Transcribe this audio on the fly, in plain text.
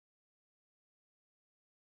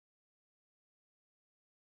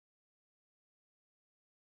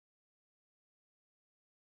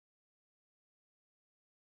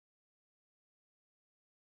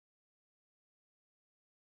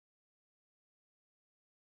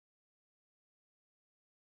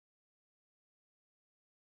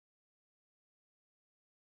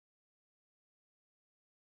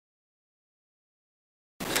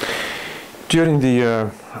During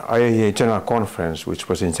the IAEA General Conference, which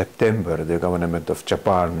was in September, the government of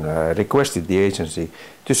Japan requested the agency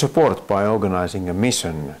to support by organizing a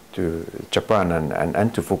mission to Japan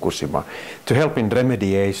and to Fukushima to help in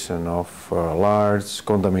remediation of large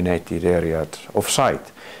contaminated area of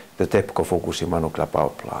site, the TEPCO Fukushima nuclear power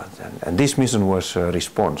plant. And this mission was a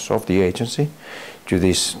response of the agency to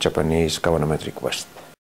this Japanese government request.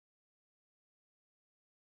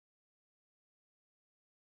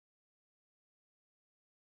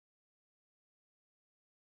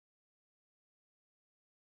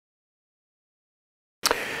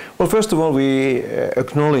 Well, first of all, we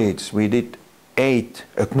did 8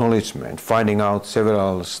 acknowledgements, finding out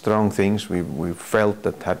several strong things we felt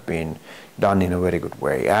that had been done in a very good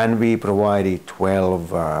way. And we provided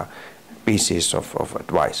 12 pieces of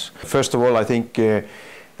advice. First of all, I think a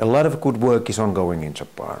lot of good work is ongoing in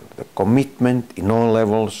Japan. The commitment in all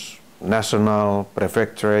levels, national,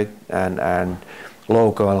 prefectorate, and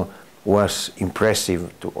local, was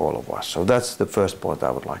impressive to all of us. So that's the first point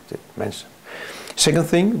I would like to mention. Second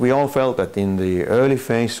thing, we all felt that in the early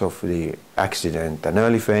phase of the accident and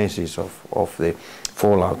early phases of the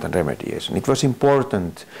fallout and remediation, it was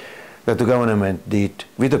important that the government did,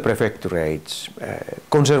 with the prefectorates,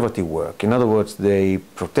 conservative work. In other words, they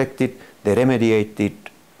protected, they remediated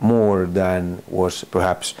more than was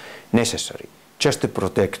perhaps necessary, just to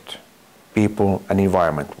protect people and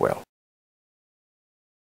environment well.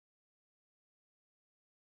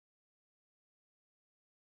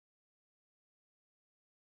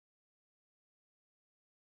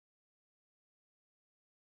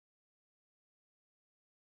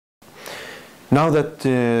 Now that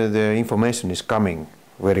the information is coming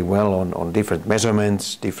very well on different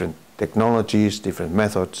measurements, different technologies, different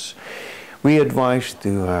methods, we advise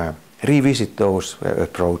to revisit those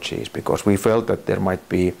approaches, because we felt that there might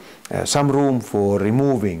be some room for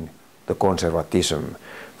removing the conservatism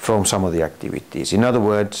from some of the activities. In other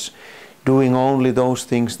words, doing only those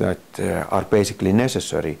things that are basically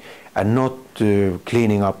necessary and not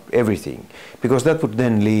cleaning up everything, because that would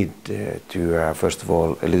then lead to, first of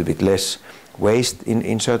all, a little bit less waste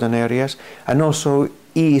in certain areas, and also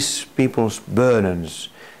ease people's burdens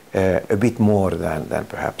a bit more than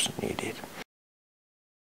perhaps needed.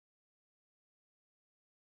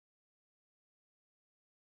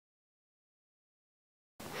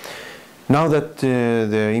 Now that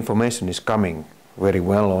the information is coming very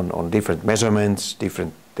well on different measurements,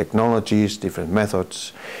 different technologies, different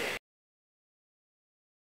methods,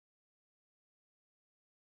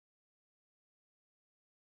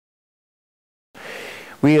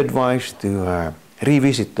 we advise to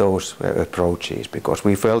revisit those approaches, because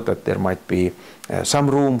we felt that there might be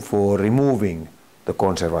some room for removing the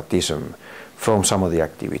conservatism from some of the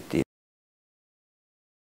activities.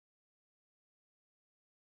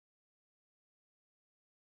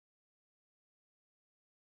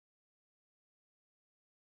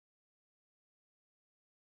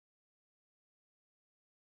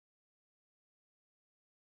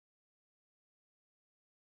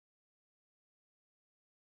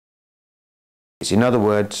 In other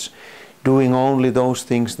words, doing only those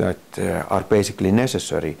things that are basically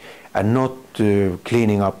necessary and not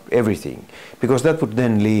cleaning up everything, because that would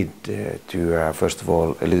then lead to, first of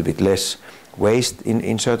all, a little bit less waste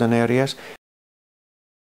in certain areas.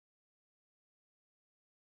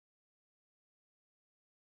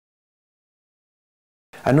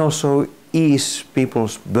 And also ease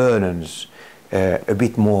people's burdens a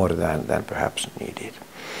bit more than perhaps needed.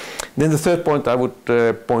 Then the third point I would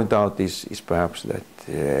point out is perhaps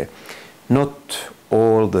that not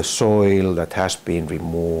all the soil that has been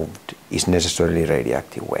removed is necessarily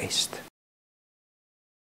radioactive waste.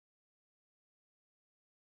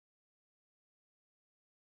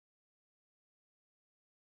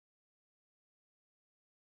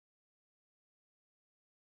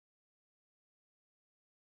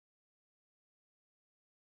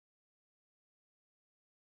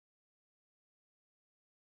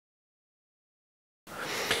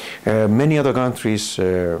 Many other countries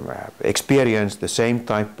experience the same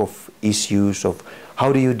type of issues of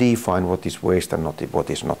how do you define what is waste and what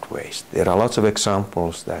is not waste. There are lots of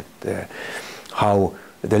examples that how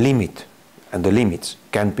the limit and the limits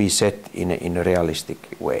can be set in a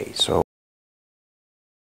realistic way. So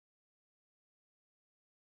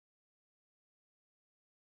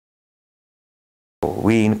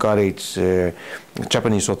we encourage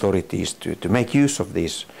Japanese authorities to make use of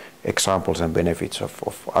these examples and benefits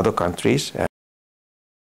of other countries.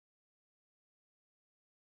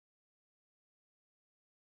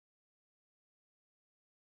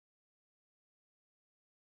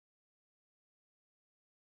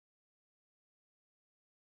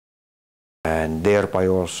 and thereby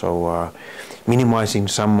also minimizing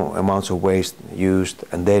some amounts of waste used,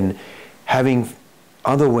 and then having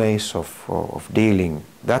other ways of dealing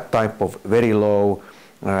that type of very low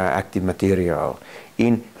active material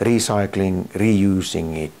in recycling,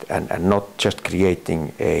 reusing it, and not just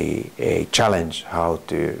creating a challenge how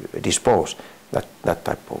to dispose that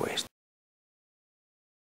type of waste.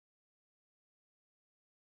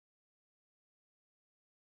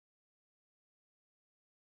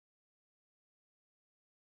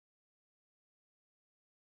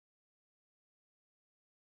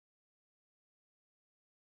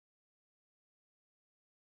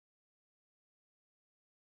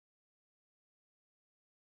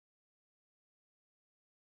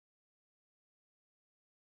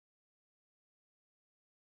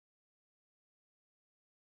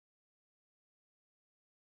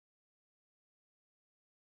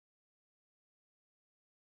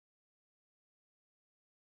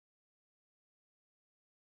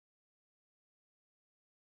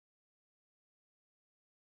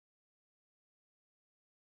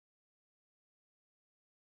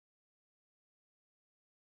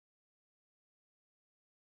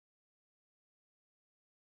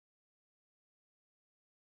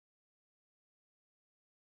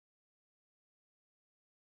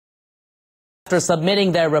 After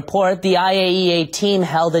submitting their report, the IAEA team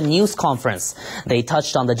held a news conference. They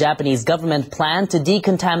touched on the Japanese government plan to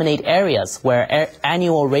decontaminate areas where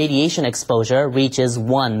annual radiation exposure reaches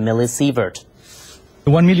 1 millisievert.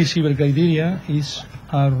 The 1 millisievert criteria is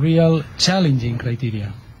a real challenging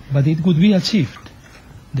criteria, but it could be achieved.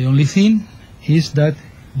 The only thing is that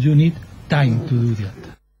you need time to do that.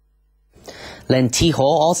 Lentijo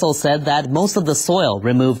also said that most of the soil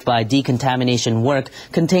removed by decontamination work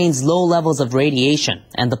contains low levels of radiation,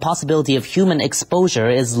 and the possibility of human exposure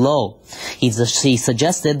is low. He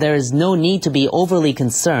suggested there is no need to be overly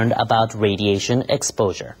concerned about radiation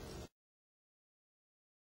exposure.